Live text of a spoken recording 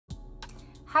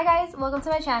Hi guys, welcome to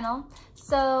my channel.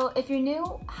 So if you're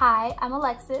new, hi, I'm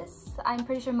Alexis. I'm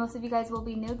pretty sure most of you guys will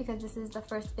be new because this is the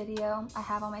first video I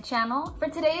have on my channel. For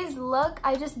today's look,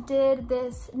 I just did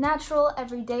this natural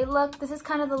everyday look. This is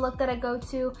kind of the look that I go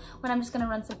to when I'm just gonna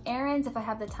run some errands if I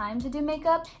have the time to do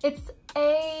makeup.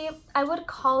 I would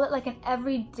call it like an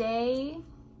everyday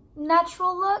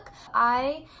natural look.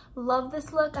 I love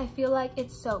this look. I feel like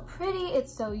it's so pretty,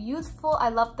 it's so youthful. I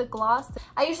love the gloss.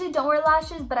 I usually don't wear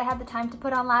lashes, but I had the time to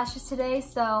put on lashes today,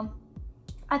 so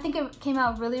I think it came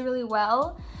out really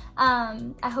well.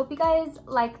 I hope you guys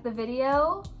like the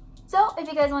video. So if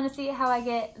you guys want to see how I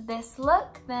get this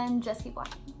look, then just keep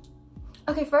watching.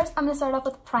 Okay, first I'm going to start off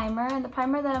with primer, and the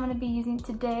primer that I'm going to be using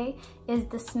today is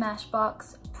the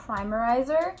Smashbox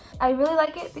Primerizer. I really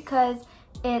like it because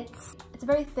it's a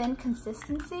very thin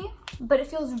consistency, but it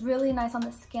feels really nice on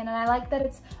the skin, and I like that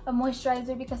it's a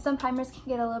moisturizer because some primers can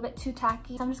get a little bit too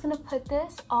tacky. So I'm just gonna put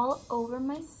this all over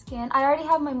my skin. I already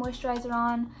have my moisturizer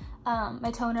on, my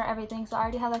toner, everything, so I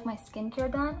already have like my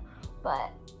skincare done,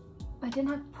 but I didn't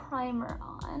have primer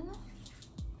on.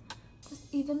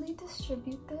 Just evenly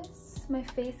distribute this. My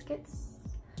face gets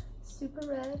super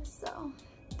red, so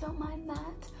don't mind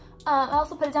that. I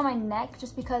also put it down my neck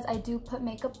just because I do put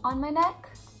makeup on my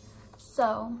neck.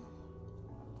 So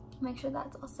make sure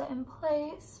that's all set in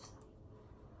place.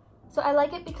 So I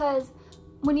like it because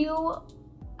when you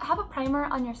have a primer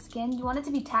on your skin, you want it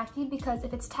to be tacky, because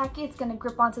if it's tacky, it's gonna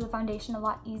grip onto the foundation a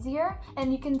lot easier.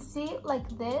 And you can see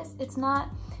like this, it's not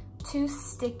too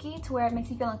sticky to where it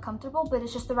makes you feel uncomfortable, but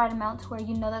it's just the right amount to where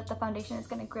you know that the foundation is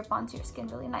gonna grip onto your skin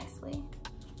really nicely.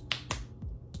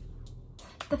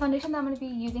 The foundation that I'm going to be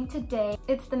using today,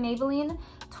 it's the Maybelline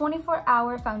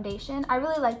 24-Hour Foundation. I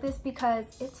really like this because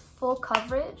it's full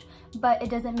coverage, but it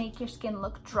doesn't make your skin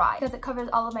look dry because it covers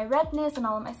all of my redness and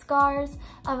all of my scars.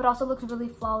 It also looks really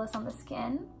flawless on the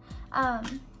skin.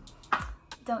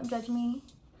 Don't judge me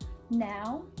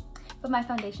now, but my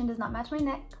foundation does not match my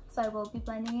neck, so I will be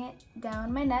blending it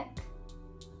down my neck.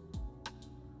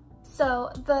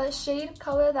 So the shade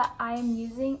color that I am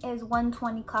using is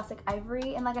 120 Classic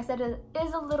Ivory, and like I said, it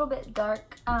is a little bit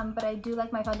dark, but I do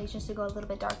like my foundations to go a little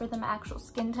bit darker than my actual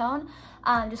skin tone,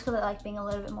 just because I like being a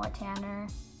little bit more tanner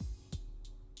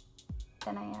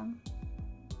than I am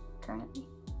currently.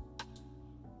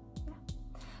 Yeah.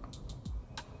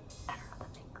 I don't know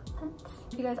if that makes sense.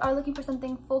 If you guys are looking for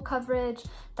something full coverage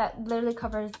that literally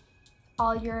covers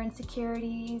all your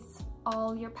insecurities,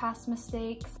 all your past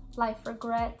mistakes, life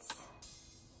regrets,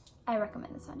 I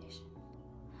recommend this foundation.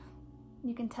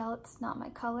 You can tell it's not my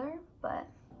color, but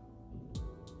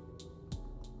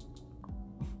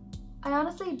I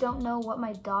honestly don't know what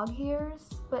my dog hears,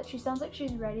 but she sounds like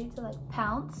she's ready to like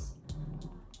pounce,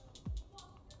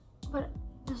 but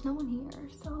there's no one here,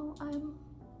 so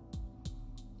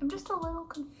I'm just a little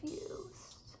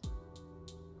confused.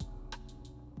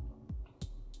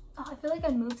 Oh, I feel like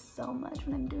I move so much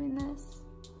when I'm doing this.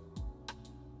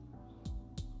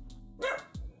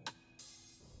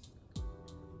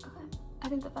 I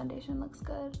think the foundation looks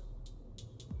good.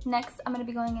 Next, I'm going to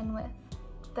be going in with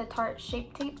the Tarte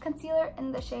Shape Tape Concealer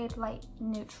in the shade Light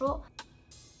Neutral.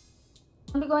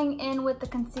 I'm going to be going in with the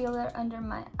concealer under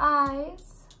my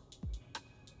eyes.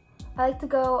 I like to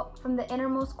go from the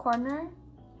innermost corner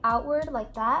outward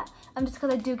like that, just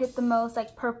because I do get the most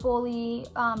like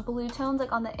purpley blue tones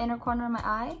like on the inner corner of my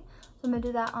eye. So I'm going to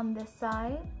do that on this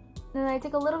side. Then I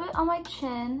take a little bit on my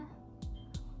chin,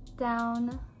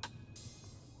 down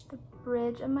the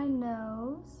bridge of my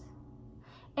nose,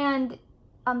 and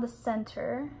on the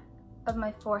center of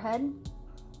my forehead.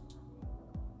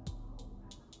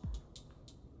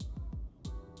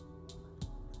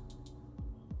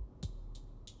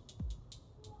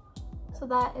 So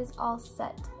that is all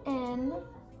set in.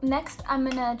 Next, I'm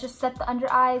gonna just set the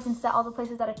under eyes and set all the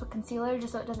places that I put concealer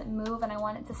just so it doesn't move and I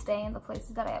want it to stay in the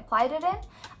places that I applied it in.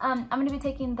 I'm gonna be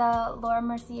taking the Laura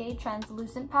Mercier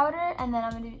translucent powder, and then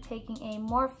I'm gonna be taking a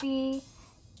Morphe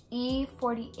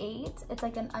E48. It's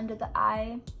like an under the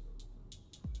eye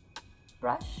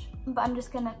brush, but I'm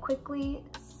just gonna quickly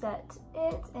set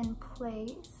it in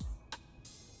place.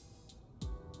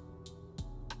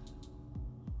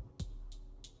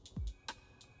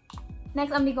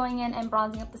 Next, I'm going to be going in and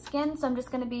bronzing up the skin, so I'm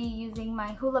just going to be using my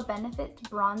Hoola Benefit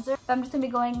bronzer. So I'm just going to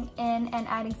be going in and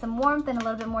adding some warmth and a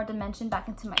little bit more dimension back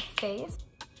into my face.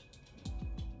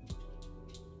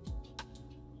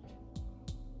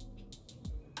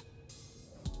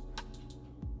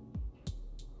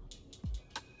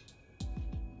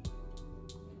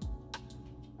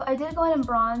 I did go in and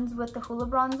bronze with the Hoola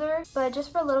bronzer, but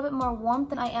just for a little bit more warmth,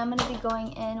 then I am going to be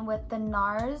going in with the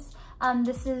NARS.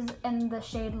 This is in the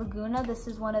shade Laguna. This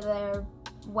is one of their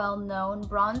well-known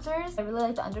bronzers. I really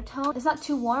like the undertone. It's not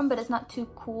too warm, but it's not too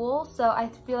cool. So I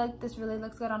feel like this really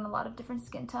looks good on a lot of different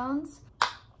skin tones. I'm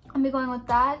gonna be going with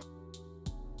that.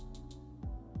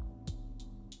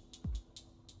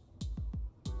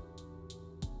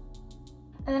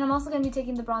 And then I'm also gonna be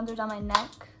taking the bronzer down my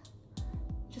neck,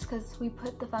 just because we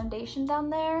put the foundation down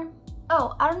there.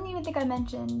 Oh, I don't even think I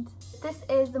mentioned, this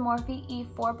is the Morphe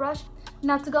E4 brush.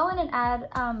 Now to go in and add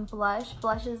blush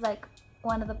is like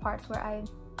one of the parts where I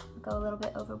go a little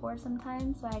bit overboard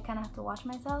sometimes, so I kind of have to watch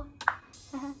myself.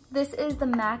 This is the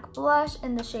MAC blush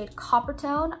in the shade Copper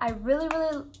Tone. I really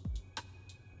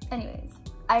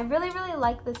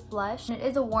like this blush. It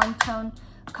is a warm tone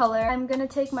color. I'm gonna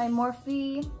take my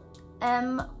Morphe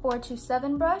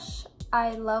M427 brush.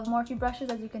 I love Morphe brushes,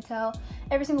 as you can tell.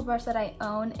 Every single brush that I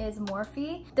own is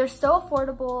Morphe. They're so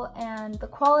affordable and the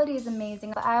quality is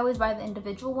amazing. I always buy the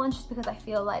individual ones just because I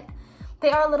feel like they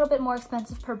are a little bit more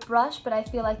expensive per brush, but I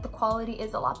feel like the quality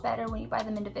is a lot better when you buy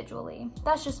them individually.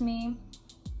 That's just me.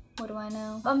 What do I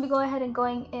know? I'm gonna go ahead and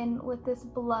going in with this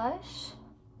blush.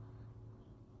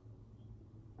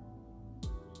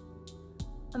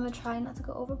 I'm gonna try not to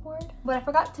go overboard. What I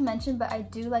forgot to mention, but I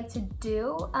do like to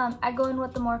do, I go in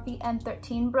with the Morphe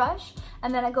M13 brush,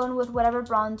 and then I go in with whatever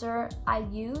bronzer I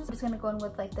use. I'm just gonna go in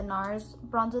with like the NARS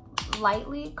bronzer,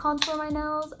 lightly contour my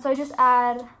nose. So I just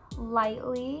add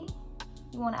lightly.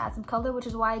 You wanna add some color, which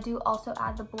is why I do also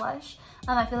add the blush.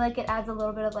 I feel like it adds a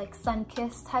little bit of like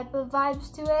sun-kissed type of vibes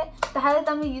to it. The highlight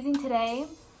that I'm using today,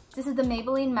 this is the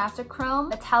Maybelline Master Chrome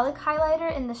Metallic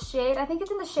Highlighter in the shade, I think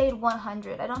it's in the shade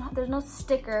 100. There's no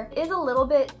sticker. It is a little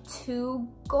bit too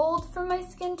gold for my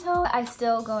skin tone. I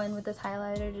still go in with this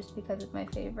highlighter just because it's my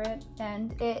favorite,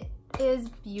 and it is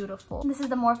beautiful. This is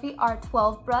the Morphe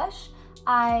R12 brush.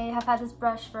 I have had this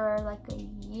brush for like a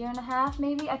year and a half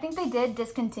maybe. I think they did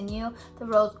discontinue the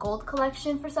Rose Gold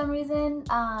collection for some reason.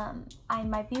 I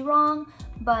might be wrong,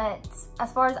 but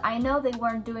as far as I know, they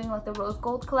weren't doing like the Rose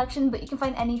Gold collection, but you can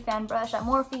find any fan brush at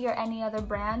Morphe or any other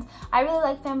brand. I really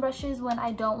like fan brushes when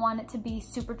I don't want it to be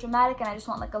super dramatic and I just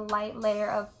want like a light layer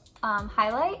of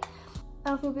highlight. I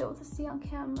don't know if you'll be able to see on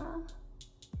camera,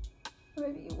 or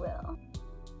maybe you will.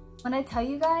 When I tell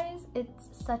you guys, it's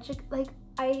such a, like,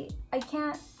 I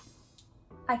can't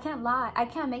lie. I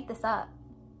can't make this up.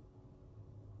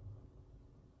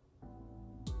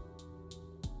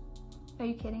 Are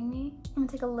you kidding me? I'm gonna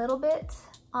take a little bit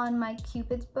on my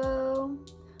Cupid's bow,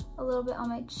 a little bit on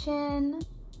my chin.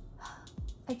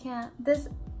 I can't.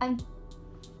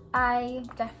 I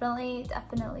definitely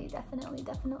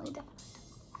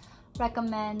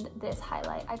recommend this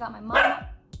highlight. I got my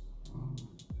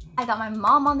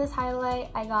mom on this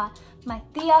highlight. I got my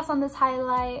tias on this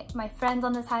highlight, my friends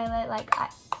on this highlight.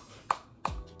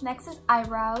 Next is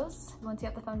eyebrows. Once you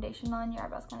have the foundation on, your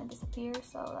eyebrows kind of disappear,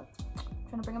 so that's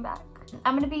trying to bring them back.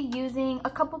 I'm gonna be using a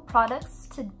couple products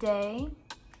today.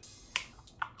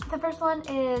 The first one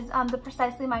is the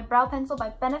Precisely My Brow Pencil by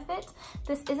Benefit.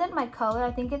 This isn't my color.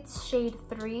 I think it's shade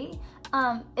 3.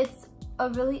 It's a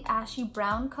really ashy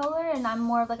brown color, and I'm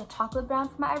more of like a chocolate brown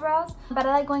for my eyebrows, but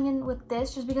I like going in with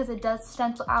this just because it does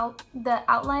stencil out the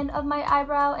outline of my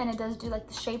eyebrow, and it does do like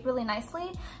the shape really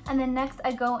nicely. And then next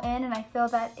I go in and I fill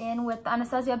that in with the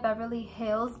Anastasia Beverly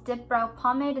Hills Dip Brow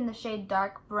Pomade in the shade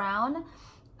Dark Brown.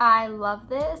 I love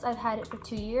this. I've had it for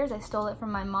 2 years. I stole it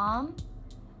from my mom.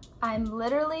 I'm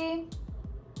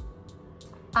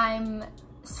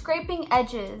scraping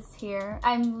edges here.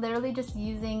 I'm literally just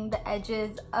using the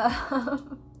edges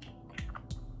of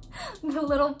the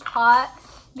little pot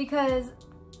because,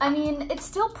 I mean, it's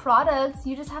still products.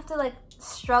 You just have to like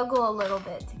struggle a little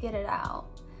bit to get it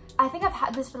out. I think I've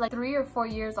had this for like 3 or 4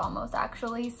 years almost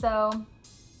actually, so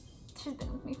she's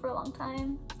been with me for a long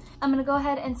time. I'm gonna go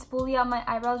ahead and spoolie out my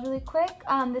eyebrows really quick.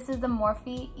 This is the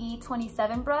Morphe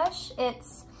E27 brush.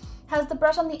 Has the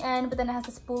brush on the end, but then it has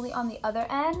the spoolie on the other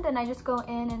end, and I just go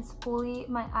in and spoolie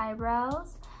my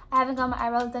eyebrows. I haven't got my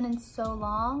eyebrows done in so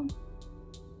long.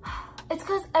 It's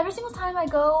because every single time I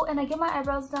go and I get my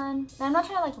eyebrows done, and I'm not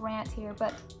trying to like rant here,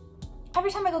 but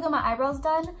every time I go get my eyebrows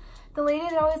done, the lady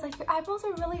is always like, your eyebrows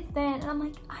are really thin, and I'm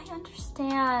like, I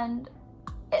understand.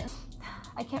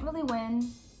 I can't really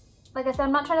win. Like I said,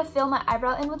 I'm not trying to fill my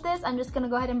eyebrow in with this. I'm just gonna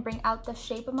go ahead and bring out the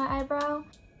shape of my eyebrow.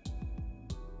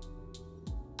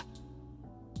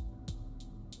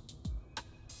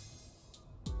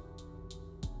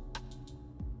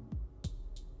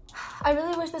 I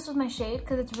really wish this was my shade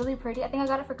because it's really pretty. I think I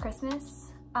got it for Christmas,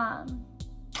 and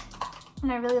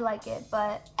I really like it,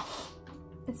 but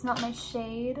It's not my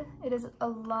shade. It is a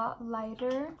lot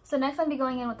lighter. So next I'm gonna be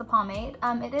going in with the pomade.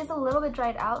 It is a little bit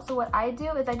dried out. So what I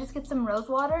do is I just get some rose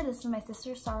water. This is my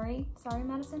sister, sorry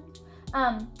Madison.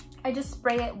 I just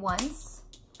spray it once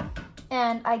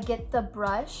and I get the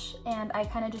brush and I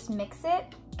kind of just mix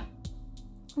it.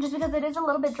 Just because it is a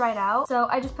little bit dried out. So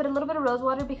I just put a little bit of rose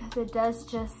water because it does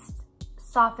just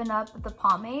soften up the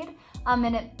pomade.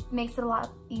 And it makes it a lot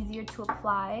easier to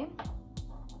apply.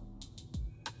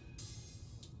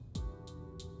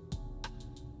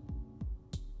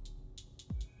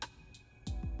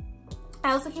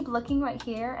 I also keep looking right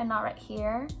here and not right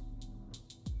here.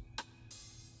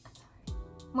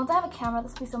 Once I have a camera,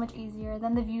 this will be so much easier.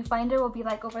 Then the viewfinder will be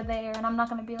like over there and I'm not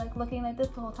gonna be like looking like this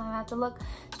the whole time. I have to look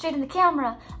straight in the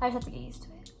camera. I just have to get used to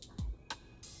it.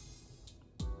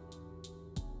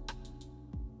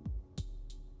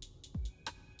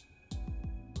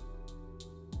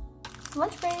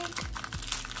 Lunch break.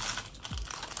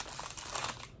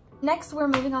 Next, we're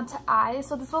moving on to eyes.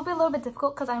 So this will be a little bit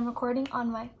difficult because I'm recording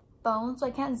on my phone, so I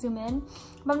can't zoom in.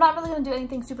 But I'm not really gonna do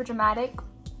anything super dramatic.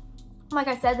 Like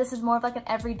I said, this is more of like an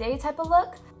everyday type of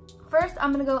look. First,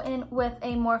 I'm gonna go in with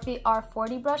a Morphe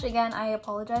R40 brush. Again, I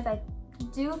apologize. I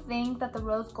do think that the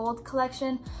Rose Gold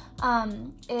collection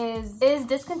is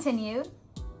discontinued,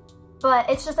 but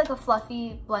it's just like a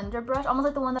fluffy blender brush, almost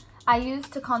like the one that I use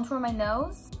to contour my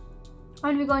nose.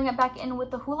 I'm gonna be going back in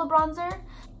with the Hoola bronzer,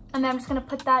 and then I'm just gonna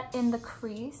put that in the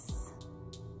crease.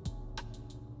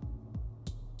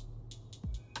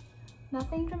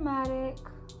 Nothing dramatic.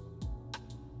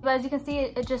 But as you can see,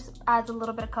 it just adds a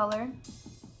little bit of color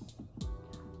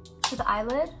to the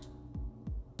eyelid.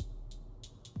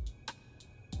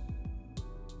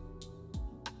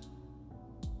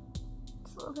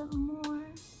 Just a little bit more,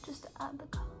 just to add the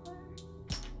color.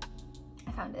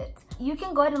 I found it. You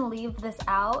can go ahead and leave this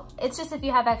out. It's just if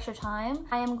you have extra time.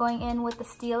 I am going in with the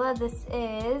Stila. This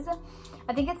is,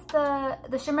 I think it's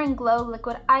the Shimmer and Glow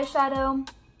liquid eyeshadow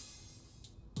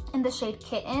in the shade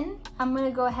Kitten. I'm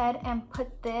gonna go ahead and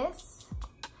put this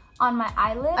on my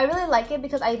eyelid. I really like it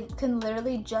because I can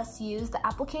literally just use the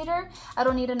applicator. I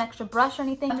don't need an extra brush or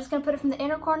anything. I'm just gonna put it from the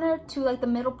inner corner to like the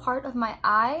middle part of my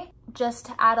eye, just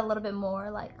to add a little bit more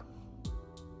like,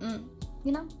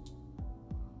 you know?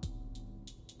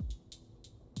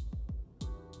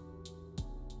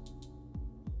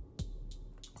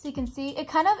 So you can see, it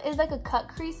kind of is like a cut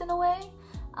crease in a way,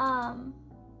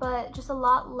 but just a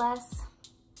lot less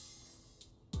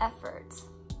effort.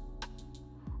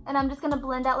 And I'm just gonna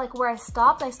blend out like where I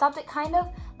stopped. I stopped it kind of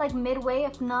like midway,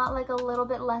 if not like a little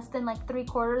bit less than like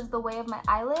 3/4 the way of my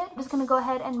eyelid. I'm just gonna go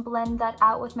ahead and blend that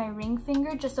out with my ring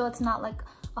finger just so it's not like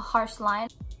a harsh line.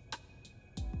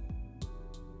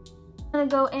 I'm gonna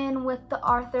go in with the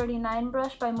R39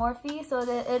 brush by Morphe. So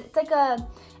that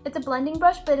it's a blending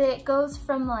brush, but it goes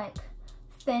from like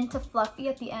thin to fluffy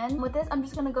at the end. With this, I'm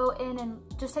just gonna go in and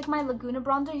just take my Laguna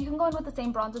bronzer. You can go in with the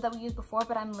same bronzer that we used before,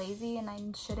 but I'm lazy and I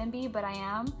shouldn't be, but I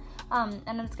am. And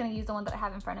I'm just gonna use the one that I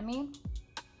have in front of me.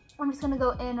 I'm just gonna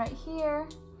go in right here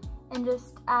and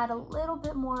just add a little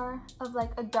bit more of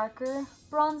like a darker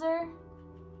bronzer.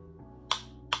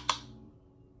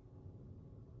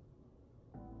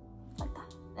 Like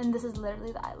that. And this is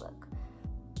literally the eye look.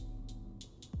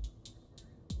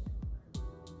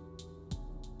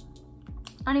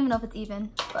 I don't even know if it's even,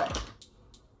 but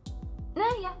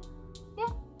yeah.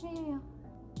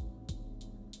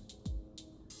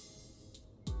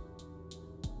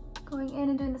 Going in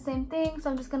and doing the same thing, so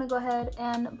I'm just gonna go ahead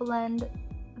and blend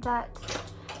that.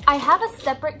 I have a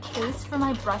separate case for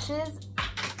my brushes.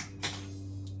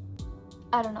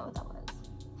 I don't know what that was.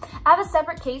 I have a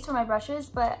separate case for my brushes,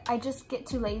 but I just get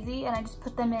too lazy and I just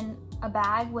put them in a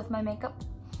bag with my makeup.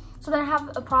 So then I have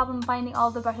a problem finding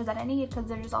all the brushes that I need because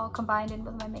they're just all combined in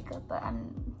with my makeup, but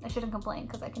I shouldn't complain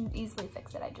because I can easily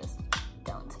fix it, I just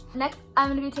don't. Next, I'm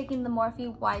gonna be taking the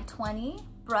Morphe Y20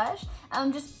 brush.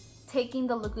 I'm just taking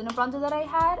the Laguna bronzer that I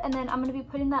had, and then I'm gonna be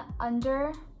putting that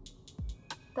under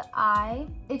the eye.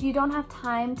 If you don't have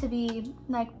time to be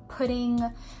like putting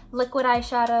liquid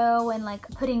eyeshadow and like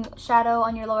putting shadow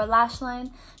on your lower lash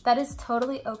line, that is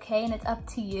totally okay and it's up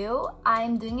to you.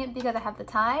 I'm doing it because I have the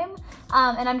time,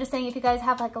 and I'm just saying if you guys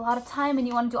have like a lot of time and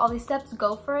you want to do all these steps,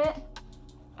 go for it.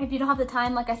 If you don't have the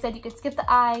time, like I said, you could skip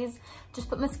the eyes, just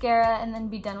put mascara and then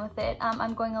be done with it.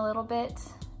 I'm going a little bit,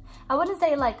 I wouldn't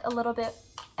say like a little bit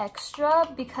extra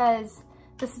because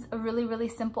this is a really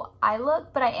simple eye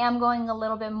look, but I am going a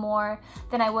little bit more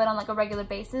than I would on like a regular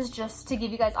basis just to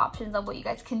give you guys options of what you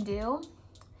guys can do.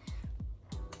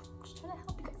 Just trying to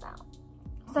help you guys out.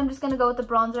 So I'm just gonna go with the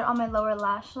bronzer on my lower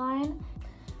lash line.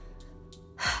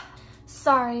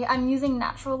 Sorry, I'm using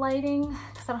natural lighting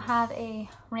because I don't have a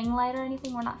ring light or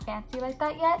anything. We're not fancy like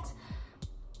that yet.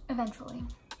 Eventually.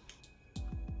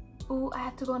 Ooh, I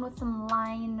have to go in with some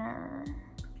liner.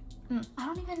 I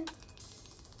don't even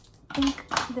think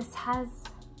this has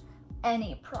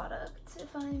any product,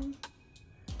 if I'm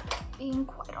being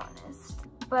quite honest.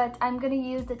 But I'm gonna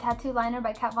use the tattoo liner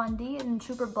by Kat Von D in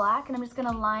Trooper Black, and I'm just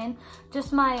gonna line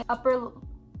just my upper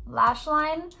lash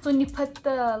line. So when you put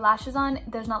the lashes on,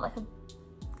 there's not like a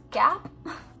gap.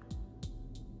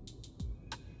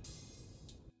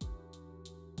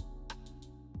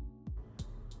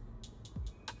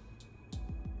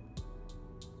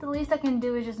 The least I can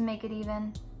do is just make it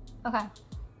even. Okay.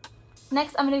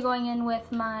 Next, I'm gonna be going in with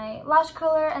my lash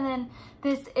curler, and then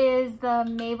this is the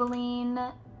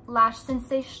Maybelline Lash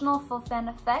Sensational Full Fan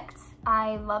Effect.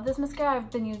 I love this mascara. I've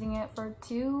been using it for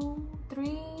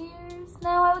 2-3 years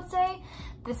now, I would say.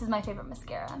 This is my favorite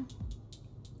mascara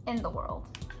in the world.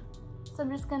 So I'm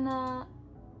just gonna,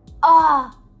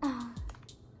 I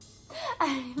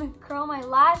didn't even curl my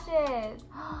lashes.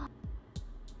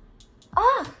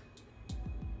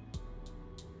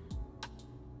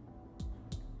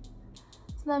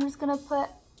 So then I'm just gonna put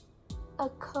a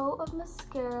coat of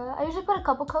mascara. I usually put a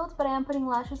couple coats, but I am putting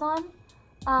lashes on.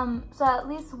 So at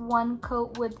least one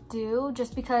coat would do,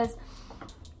 just because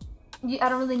I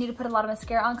don't really need to put a lot of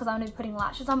mascara on because I'm gonna be putting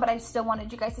lashes on, but I still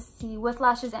wanted you guys to see with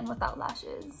lashes and without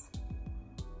lashes.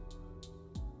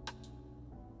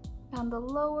 On the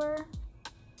lower,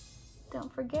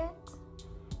 don't forget.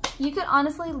 You could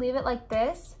honestly leave it like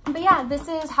this. But yeah, this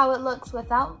is how it looks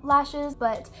without lashes,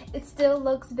 but it still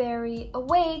looks very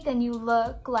awake and you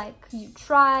look like you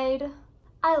tried.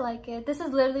 I like it. This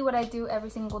is literally what I do every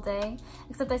single day,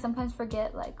 except I sometimes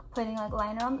forget like putting like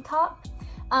liner on the top.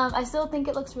 I still think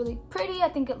it looks really pretty. I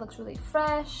think it looks really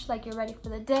fresh, like you're ready for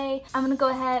the day. I'm gonna go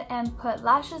ahead and put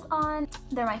lashes on.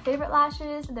 They're my favorite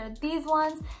lashes. They're these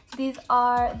ones. These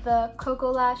are the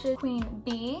Cocoa Lashes Queen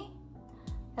Bee.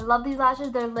 I love these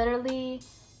lashes. They're literally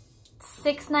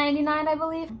 $6.99, I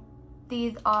believe.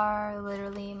 These are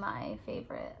literally my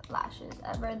favorite lashes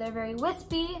ever. They're very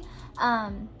wispy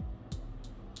and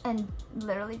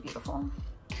literally beautiful.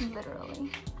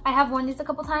 Literally. I have worn these a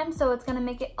couple times, so it's gonna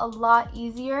make it a lot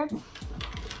easier.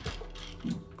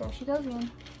 There she goes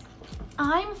again.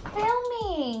 I'm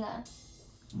filming!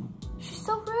 She's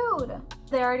so rude.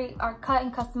 They already are cut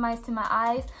and customized to my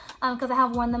eyes because I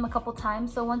have worn them a couple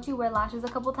times. So once you wear lashes a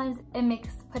couple times, it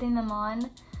makes putting them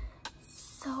on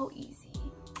so easy.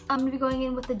 I'm gonna be going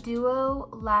in with the Duo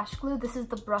Lash Glue. This is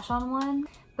the brush on one,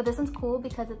 but this one's cool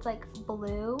because it's like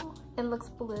blue. It looks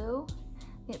blue.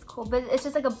 I think it's cool, but it's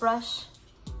just like a brush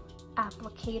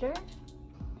applicator.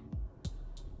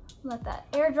 Let that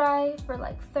air dry for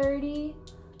like 30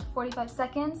 to 45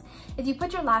 seconds. If you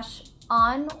put your lash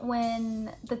on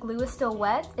when the glue is still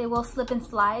wet, it will slip and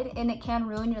slide and it can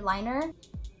ruin your liner.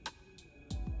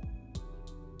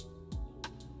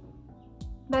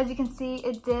 But as you can see,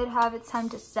 it did have its time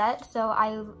to set, so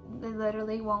it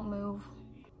literally won't move.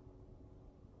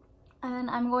 And then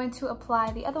I'm going to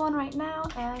apply the other one right now,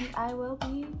 and I will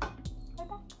be right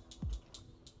back.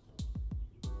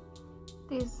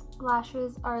 These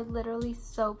lashes are literally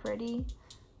so pretty.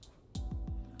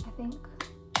 I think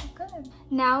good.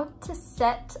 Now to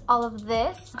set all of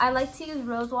this, I like to use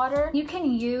rose water. You can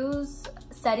use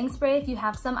setting spray if you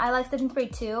have some. I like setting spray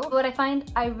too. What I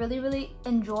find I really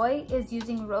enjoy is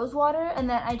using rose water, and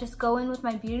then I just go in with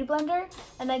my beauty blender,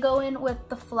 and I go in with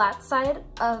the flat side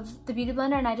of the beauty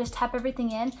blender, and I just tap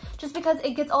everything in, just because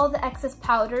it gets all the excess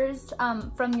powders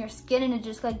from your skin, and it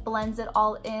just like blends it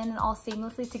all in and all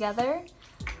seamlessly together.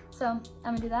 So I'm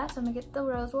gonna do that. So I'm gonna get the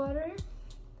rose water.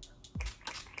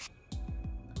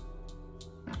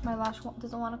 My lash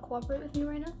doesn't want to cooperate with me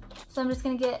right now. So I'm just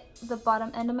gonna get the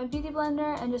bottom end of my beauty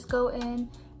blender and just go in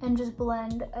and just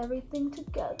blend everything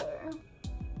together.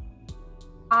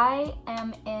 I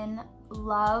am in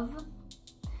love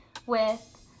with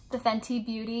the Fenty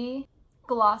Beauty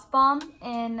Gloss Bomb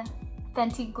in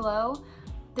Fenty Glow.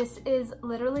 This is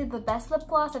literally the best lip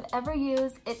gloss I've ever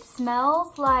used. It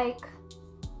smells like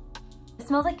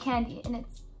candy, and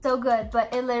it's so good,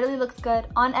 but it literally looks good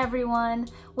on everyone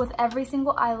with every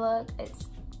single eye look.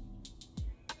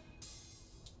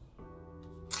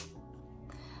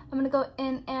 I'm gonna go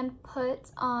in and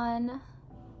put on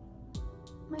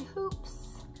my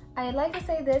hoops. I'd like to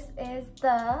say this is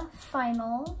the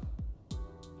final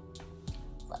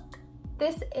look.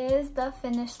 This is the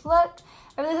finished look.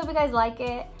 I really hope you guys like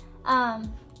it.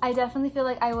 I definitely feel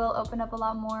like I will open up a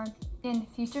lot more in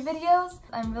future videos.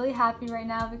 I'm really happy right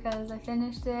now because I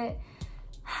finished it.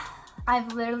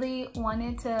 I've literally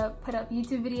wanted to put up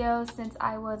YouTube videos since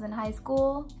I was in high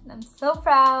school, and I'm so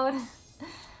proud.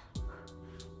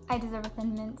 I deserve a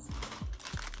Thin Mint.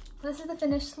 This is the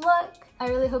finished look. I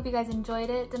really hope you guys enjoyed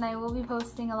it, and I will be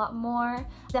posting a lot more.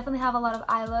 Definitely have a lot of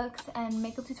eye looks and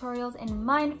makeup tutorials in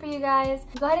mind for you guys.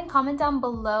 Go ahead and comment down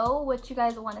below what you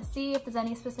guys want to see, if there's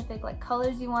any specific like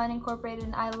colors you want incorporated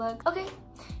in eye look. Okay,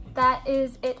 that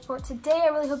is it for today. I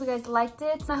really hope you guys liked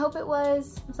it. I hope it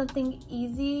was something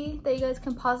easy that you guys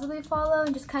can possibly follow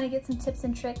and just kind of get some tips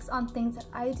and tricks on things that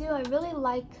I do. I really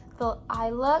like the eye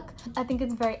look. I think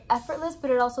it's very effortless, but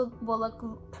it also will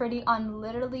look pretty on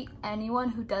literally anyone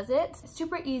who does it.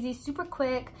 Super easy, super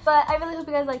quick. But I really hope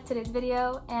you guys liked today's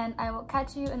video, and I will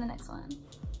catch you in the next one.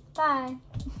 Bye.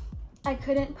 I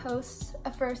couldn't post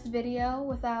a first video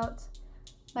without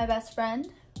my best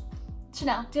friend.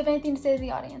 Chanel, do you have anything to say to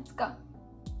the audience? Go.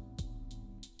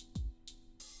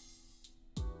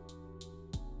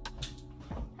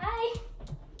 Hi.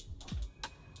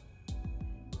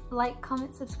 Like,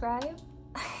 comment, subscribe.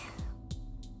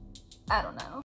 I don't know.